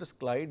ein rotes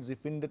Kleid. Sie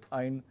findet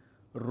ein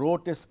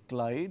rotes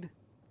Kleid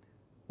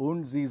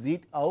und sie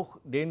sieht auch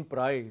den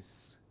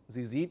Preis.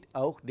 Sie sieht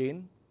auch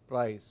den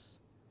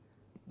Preis.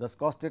 Das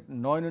kostet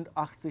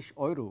 89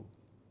 €.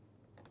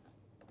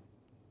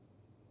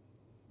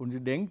 Und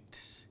sie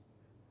denkt,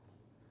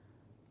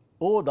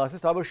 oh, das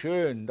ist aber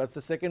schön. That's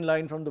the second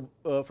line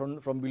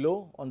from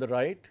below on the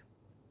right.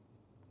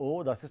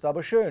 Oh, das ist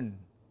aber schön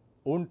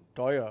und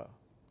teuer.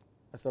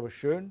 Das ist aber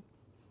schön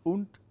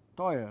und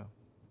teuer.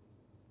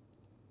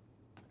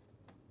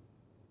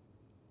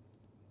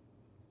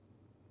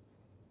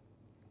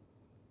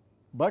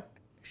 But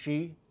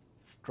she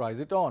tries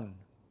it on.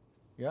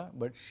 Yeah,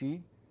 but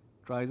she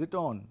tries it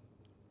on.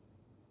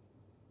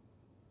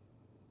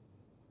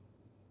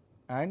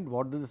 And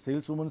what does the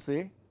saleswoman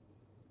say?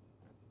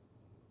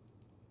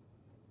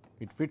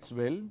 It fits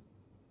well.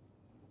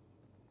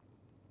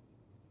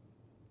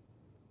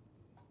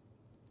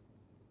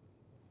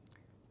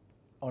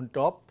 On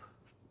top,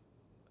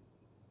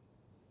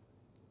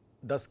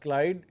 das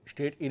Kleid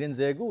steht Ihnen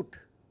sehr gut.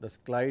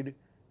 Das Kleid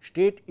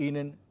steht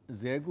Ihnen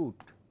sehr gut.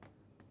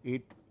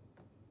 It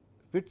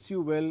fits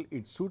you well,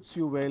 it suits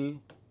you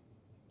well.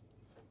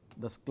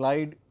 Das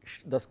Kleid,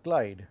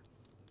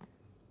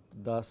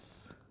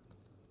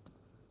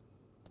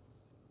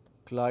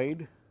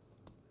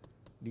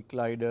 die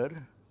Kleider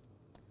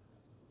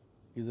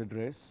is a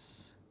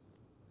dress.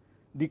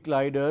 Die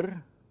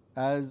Kleider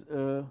as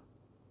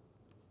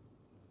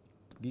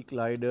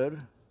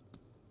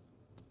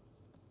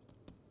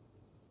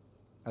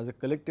a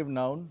collective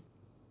noun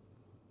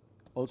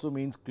also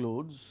means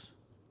clothes.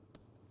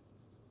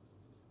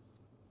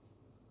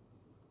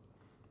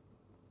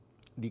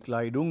 Die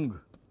Kleidung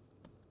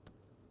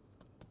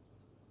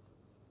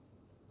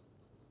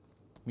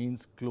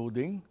means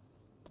clothing.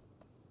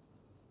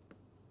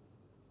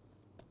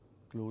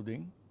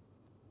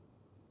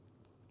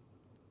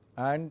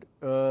 And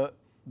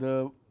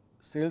the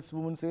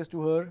saleswoman says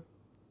to her,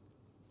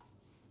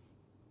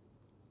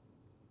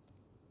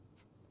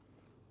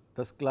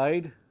 das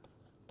Kleid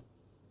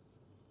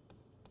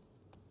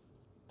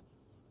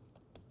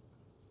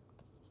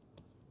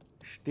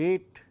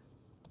steht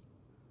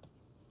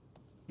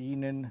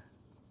Ihnen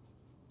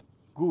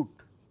gut.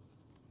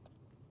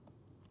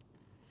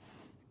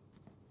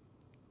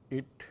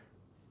 It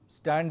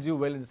stands you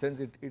well in the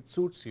sense it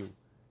suits you.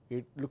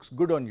 It looks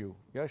good on you.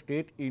 Yeah,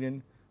 steht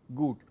Ihnen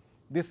gut.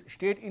 This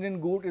steht Ihnen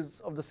gut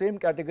is of the same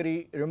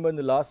category. Remember in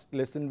the last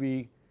lesson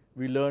we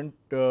learned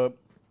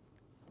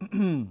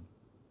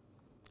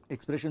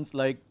expressions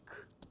like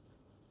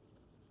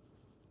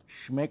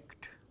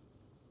schmeckt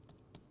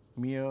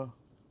mir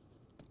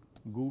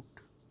gut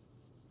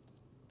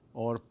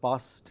or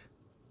passt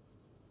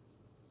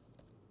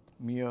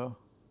mir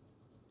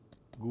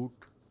gut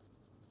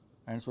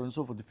and so on and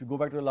so forth. If you go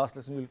back to the last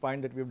lesson, you will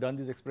find that we have done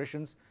these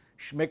expressions.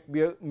 Schmeckt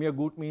mir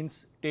gut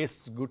means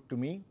tastes good to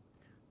me.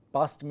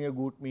 Passt mir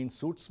gut means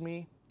suits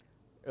me.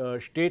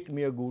 Steht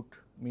mir gut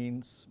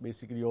means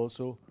basically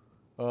also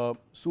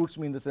suits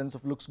me in the sense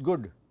of looks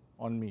good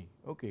on me.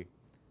 Okay.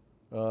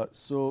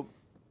 So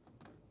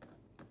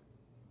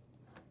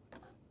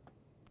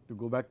to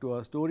go back to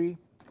our story,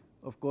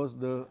 of course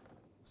the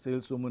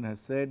saleswoman has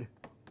said,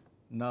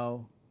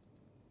 now,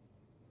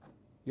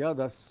 ja,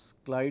 das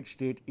Kleid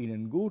steht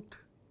Ihnen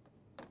gut.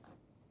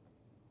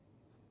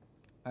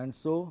 And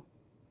so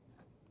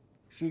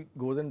she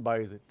goes and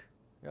buys it.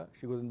 Yeah,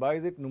 she goes and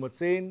buys it. Nummer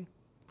 10,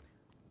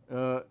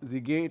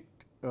 sie geht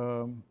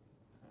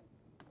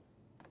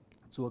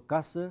zur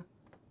Kasse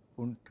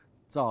und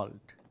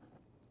zahlt.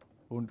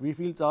 Und wie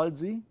viel zahlt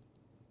sie?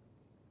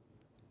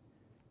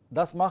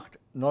 Das macht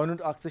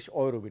 89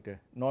 € bitte.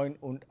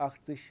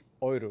 89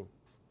 €.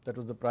 That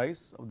was the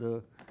price of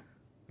the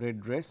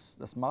red dress.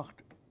 Das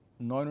macht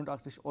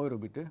 89 €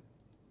 bitte.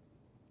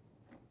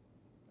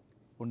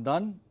 Und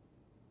dann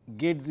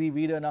geht sie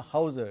wieder nach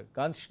Hause,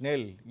 ganz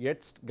schnell,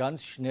 jetzt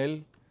ganz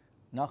schnell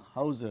nach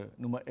Hause.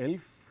 Nummer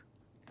 11.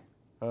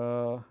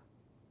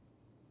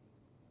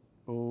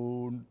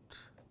 Und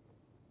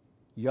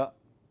ja,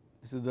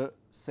 this is the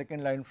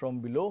second line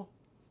from below.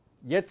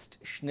 Jetzt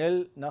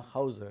schnell nach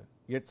Hause.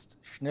 Jetzt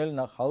schnell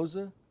nach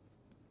Hause.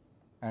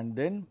 And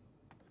then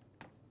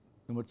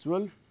Nummer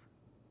 12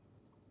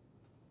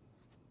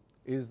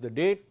 is the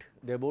date,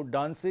 they are both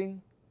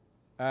dancing,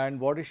 and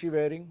what is she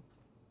wearing?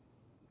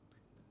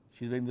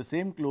 She is wearing the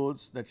same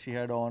clothes that she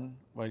had on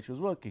while she was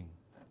working.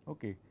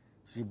 Okay.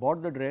 So, she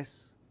bought the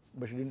dress,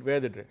 but she did not wear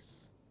the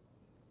dress.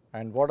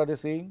 And what are they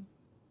saying?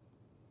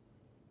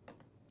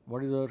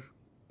 What is her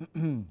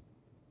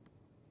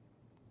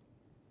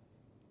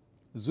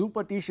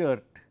Super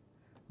T-shirt,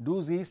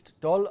 du siehst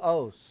toll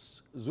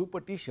aus.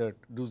 Super T-shirt,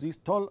 du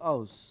siehst toll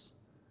aus.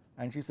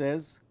 And she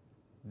says,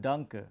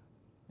 Danke.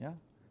 Yeah?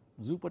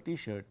 Super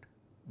T-shirt,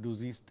 du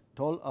siehst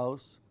toll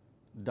aus.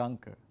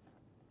 Danke.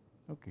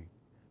 Okay.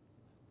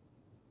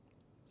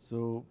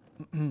 So,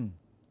 we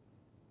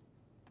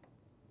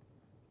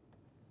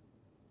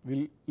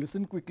will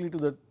listen quickly to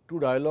the two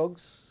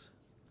dialogues,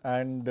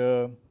 and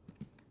you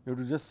have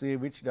to just say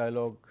which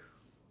dialogue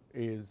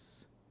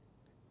is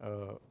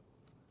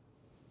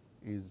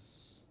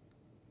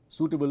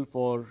suitable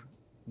for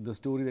the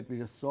story that we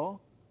just saw.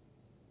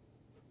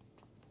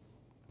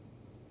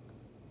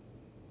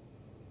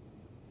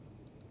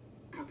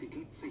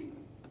 Kapitel 10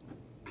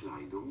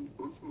 Kleidung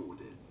und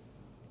Mode.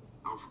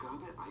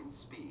 Aufgabe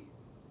 1b.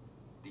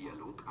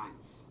 Dialog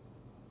 1.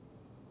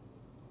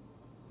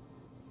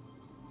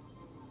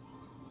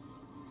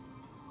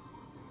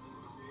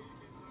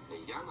 Hey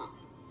Jana.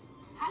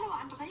 Hallo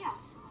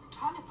Andreas,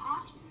 tolle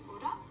Party,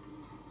 oder?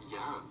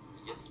 Ja,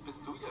 jetzt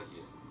bist du ja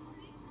hier.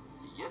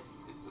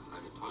 Jetzt ist es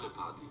eine tolle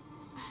Party.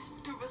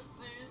 Du bist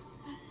süß.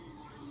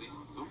 Du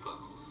siehst super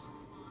aus.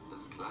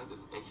 Das Kleid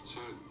ist echt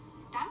schön.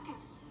 Danke.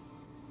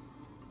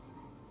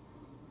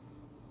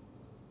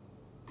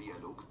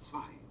 Dialog 2.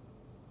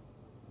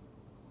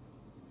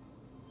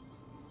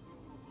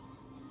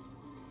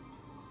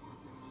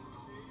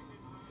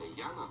 Hey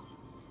Jana.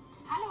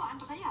 Hallo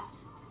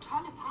Andreas,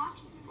 tolle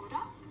Party,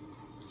 oder?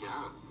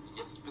 Ja,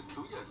 jetzt bist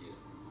du ja hier.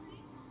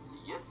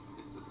 Jetzt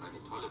ist es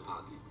eine tolle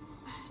Party.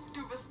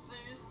 Du bist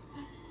süß.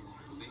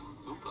 Du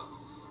siehst super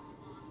aus.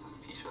 Das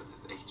T-Shirt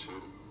ist echt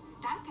schön.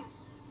 Danke.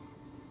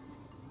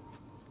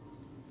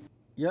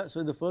 Yeah, so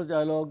in the first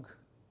dialogue,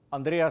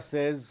 Andreas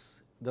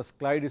says, das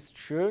Kleid ist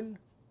schön,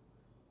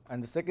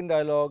 and the second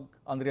dialogue,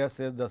 Andreas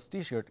says, das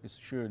T-Shirt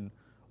ist schön.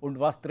 Und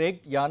was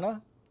trägt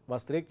Jana?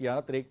 Was trägt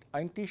Jana? Trägt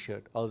ein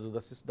T-Shirt. Also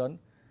das ist dann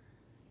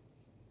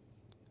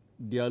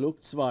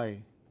Dialog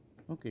 2.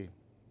 Okay.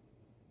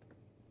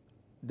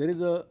 There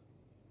is a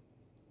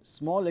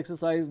small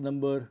exercise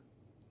number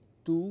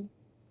 2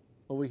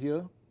 over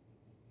here.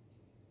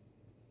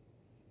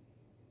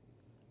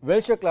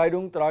 Welche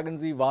Kleidung tragen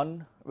Sie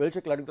wann?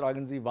 Welche Kleidung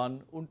tragen Sie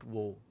wann und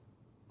wo?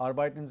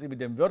 Arbeiten Sie mit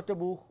dem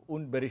Wörterbuch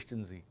und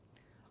berichten Sie.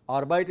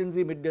 Arbeiten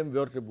Sie mit dem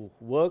Wörterbuch.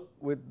 Work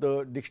with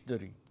the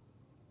dictionary.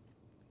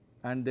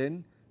 And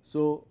then,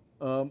 so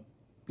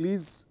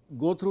please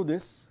go through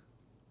this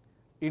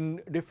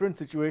in different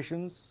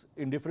situations,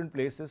 in different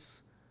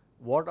places.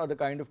 What are the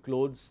kind of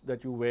clothes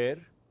that you wear?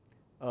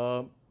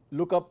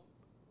 Look up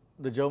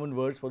the German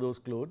words for those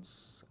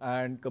clothes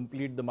and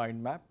complete the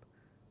mind map.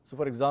 So,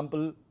 for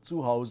example,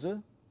 zu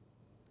Hause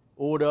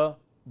oder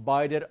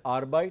bei der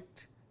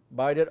Arbeit,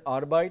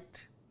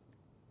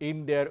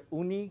 in der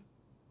Uni,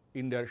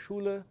 in der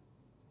Schule,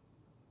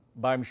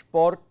 beim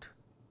Sport,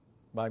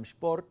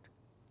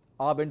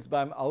 abends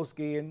beim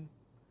Ausgehen.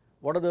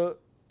 What are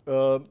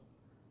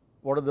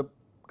the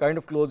kind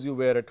of clothes you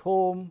wear at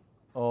home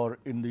or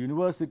in the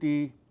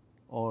university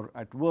or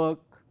at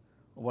work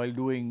while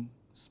doing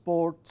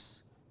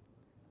sports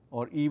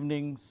or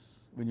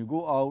evenings when you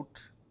go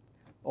out?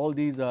 All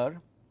these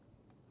are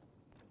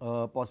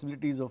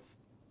possibilities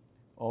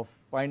of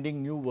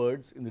finding new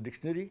words in the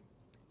dictionary.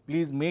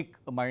 Please make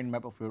a mind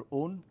map of your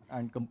own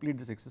and complete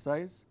this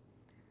exercise.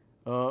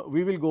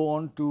 We will go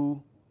on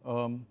to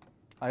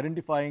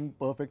identifying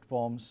perfect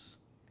forms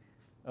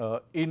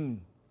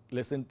in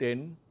lesson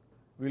 10.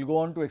 We will go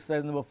on to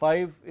exercise number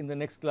 5 in the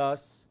next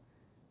class,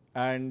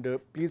 and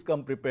please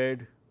come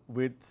prepared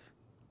with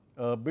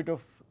a bit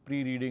of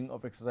pre-reading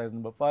of exercise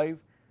number 5,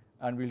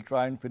 and we will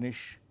try and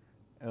finish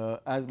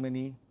as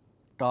many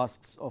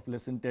tasks of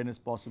lesson 10 as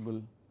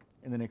possible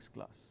in the next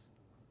class.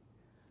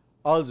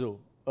 Also,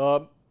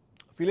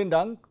 vielen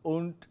Dank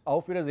und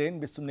auf Wiedersehen,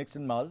 bis zum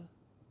nächsten Mal.